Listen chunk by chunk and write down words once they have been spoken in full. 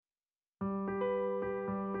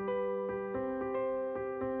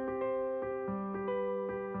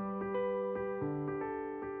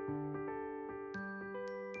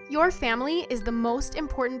Your family is the most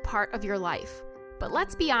important part of your life, but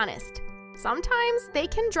let's be honest, sometimes they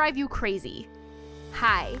can drive you crazy.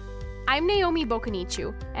 Hi, I'm Naomi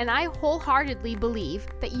Bocanichu, and I wholeheartedly believe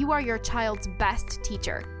that you are your child's best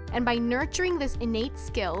teacher, and by nurturing this innate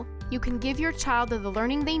skill, you can give your child the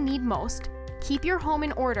learning they need most, keep your home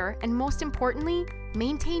in order, and most importantly,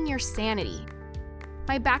 maintain your sanity.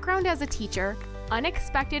 My background as a teacher,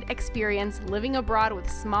 unexpected experience living abroad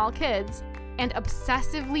with small kids, and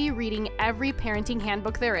obsessively reading every parenting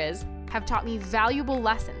handbook there is have taught me valuable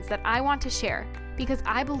lessons that I want to share because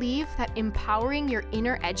I believe that empowering your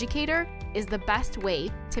inner educator is the best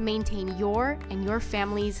way to maintain your and your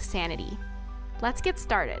family's sanity. Let's get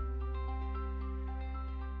started.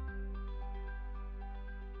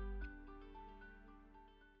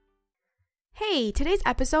 Hey, today's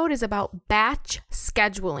episode is about batch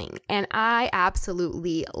scheduling, and I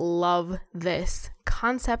absolutely love this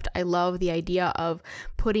concept. I love the idea of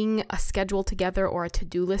putting a schedule together or a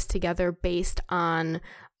to-do list together based on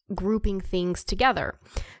grouping things together.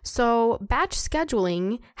 So batch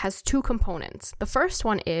scheduling has two components. The first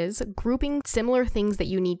one is grouping similar things that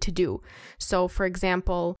you need to do. So for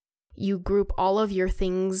example, you group all of your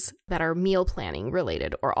things that are meal planning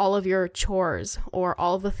related, or all of your chores, or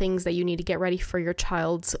all of the things that you need to get ready for your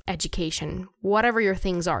child's education. Whatever your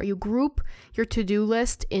things are, you group your to-do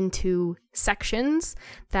list into sections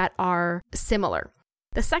that are similar.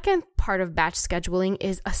 The second part of batch scheduling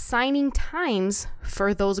is assigning times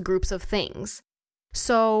for those groups of things.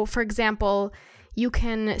 So, for example, you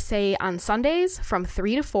can say on Sundays from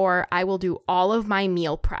 3 to 4, I will do all of my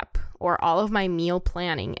meal prep or all of my meal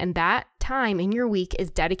planning. And that time in your week is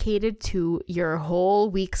dedicated to your whole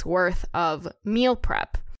week's worth of meal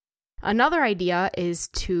prep. Another idea is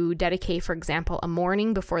to dedicate, for example, a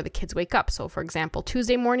morning before the kids wake up. So, for example,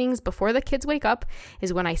 Tuesday mornings before the kids wake up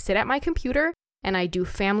is when I sit at my computer and I do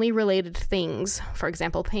family-related things. For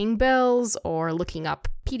example, paying bills or looking up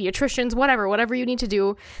pediatricians, whatever you need to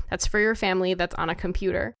do that's for your family that's on a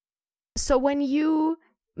computer. So when you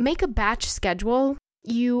make a batch schedule,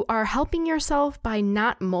 you are helping yourself by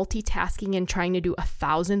not multitasking and trying to do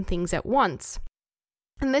 1,000 things at once.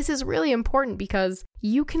 And this is really important because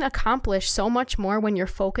you can accomplish so much more when you're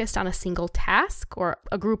focused on a single task or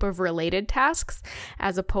a group of related tasks,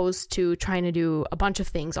 as opposed to trying to do a bunch of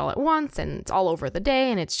things all at once and it's all over the day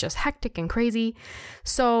and it's just hectic and crazy.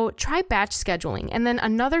 So try batch scheduling. And then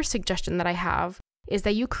another suggestion that I have is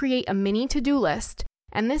that you create a mini to-do list.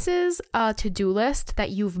 And this is a to-do list that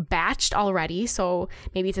you've batched already. So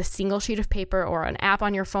maybe it's a single sheet of paper or an app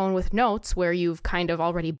on your phone with notes where you've kind of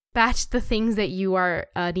already batched the things that you are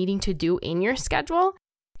needing to do in your schedule.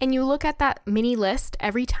 And you look at that mini list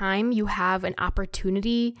every time you have an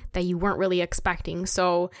opportunity that you weren't really expecting.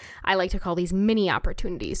 So I like to call these mini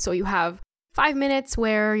opportunities. So you have 5 minutes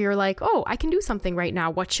where you're like, oh, I can do something right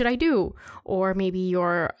now. What should I do? Or maybe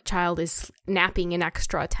your child is napping an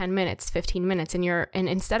extra 10 minutes, 15 minutes, and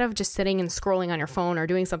instead of just sitting and scrolling on your phone or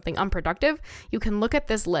doing something unproductive, you can look at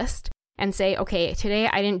this list and say, okay, today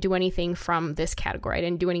I didn't do anything from this category. I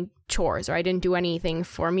didn't do any chores, or I didn't do anything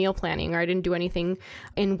for meal planning, or I didn't do anything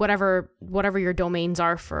in whatever your domains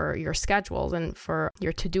are for your schedules and for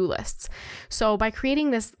your to-do lists. So by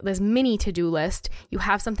creating this mini to-do list, you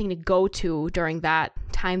have something to go to during that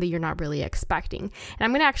time that you're not really expecting. And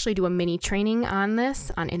I'm going to actually do a mini training on this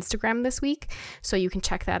on Instagram this week, so you can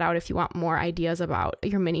check that out if you want more ideas about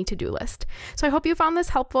your mini to-do list. So I hope you found this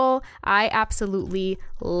helpful. I absolutely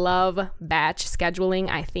love batch scheduling.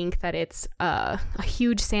 I think that it's a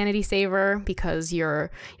huge sanity saver because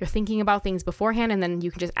you're thinking about things beforehand and then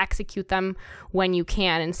you can just execute them when you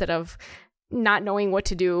can instead of not knowing what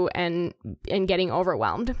to do and getting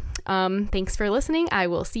overwhelmed. Thanks for listening. I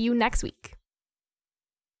will see you next week.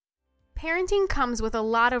 Parenting comes with a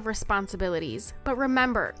lot of responsibilities, but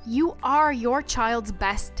remember, you are your child's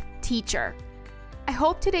best teacher. I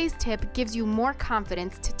hope today's tip gives you more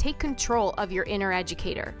confidence to take control of your inner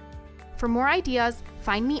educator. For more ideas,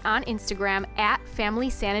 find me on Instagram at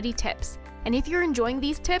Family Sanity Tips. And if you're enjoying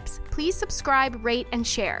these tips, please subscribe, rate, and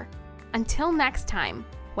share. Until next time,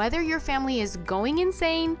 whether your family is going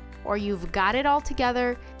insane or you've got it all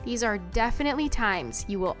together, these are definitely times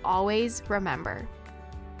you will always remember.